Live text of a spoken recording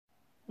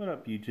What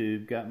up,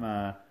 YouTube? Got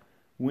my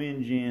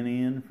wind gen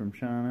in from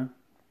China.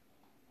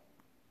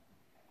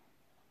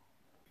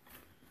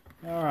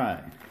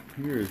 Alright,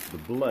 here's the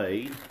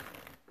blade.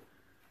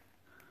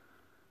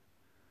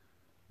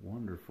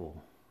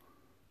 Wonderful.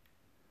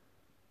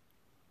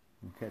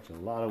 We'll catch a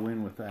lot of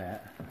wind with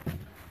that.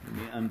 Let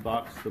me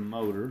unbox the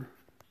motor.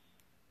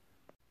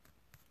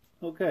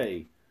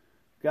 Okay,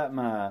 got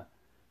my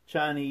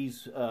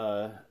Chinese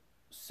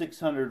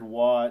 600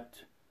 watt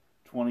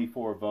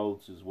 24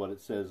 volts is what it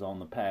says on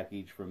the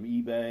package from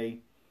eBay.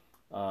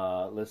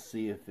 Let's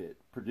see if it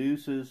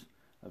produces.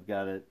 I've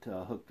got it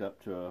hooked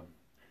up to a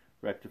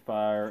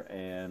rectifier,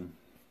 and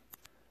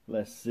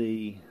let's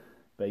see,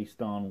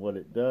 based on what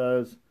it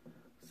does,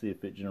 see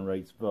if it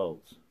generates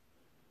volts.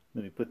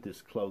 Let me put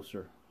this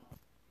closer.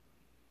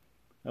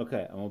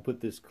 Okay, I'm going to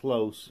put this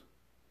close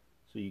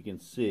so you can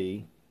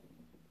see.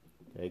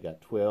 Okay,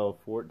 got 12,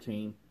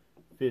 14,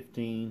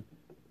 15,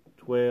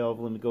 12.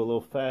 Let me go a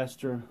little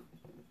faster.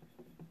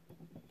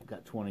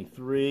 Got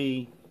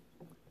 23,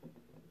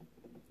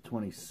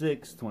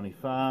 26,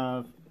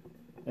 25,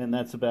 and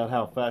that's about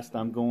how fast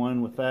I'm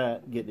going with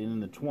that, getting in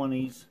the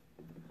 20s.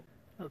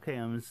 Okay,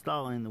 I'm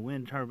installing the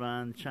wind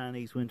turbine, the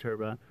Chinese wind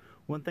turbine.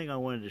 One thing I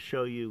wanted to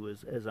show you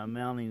was, as I'm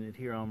mounting it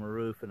here on my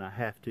roof, and I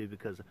have to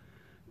because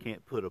I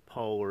can't put a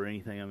pole or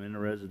anything. I'm in a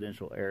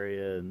residential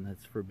area and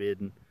that's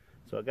forbidden,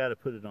 so I got to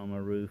put it on my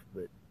roof.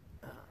 But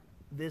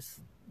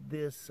this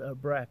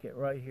bracket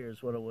right here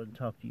is what I want to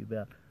talk to you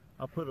about.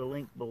 I'll put a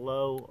link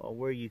below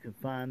where you can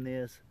find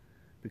this,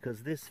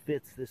 because this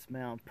fits this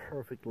mount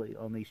perfectly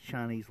on these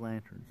Chinese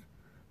lanterns.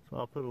 So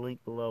I'll put a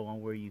link below on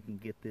where you can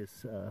get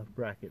this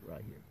bracket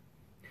right here.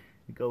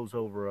 It goes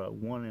over a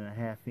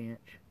 1.5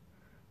 inch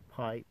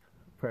pipe,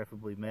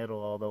 preferably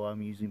metal, although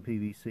I'm using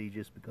PVC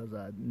just because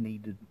I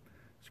need to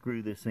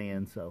screw this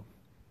in. So,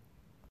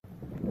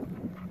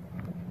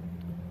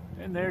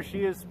 and there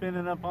she is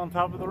spinning up on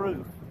top of the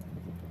roof.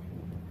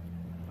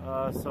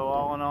 So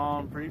all in all,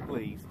 I'm pretty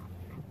pleased.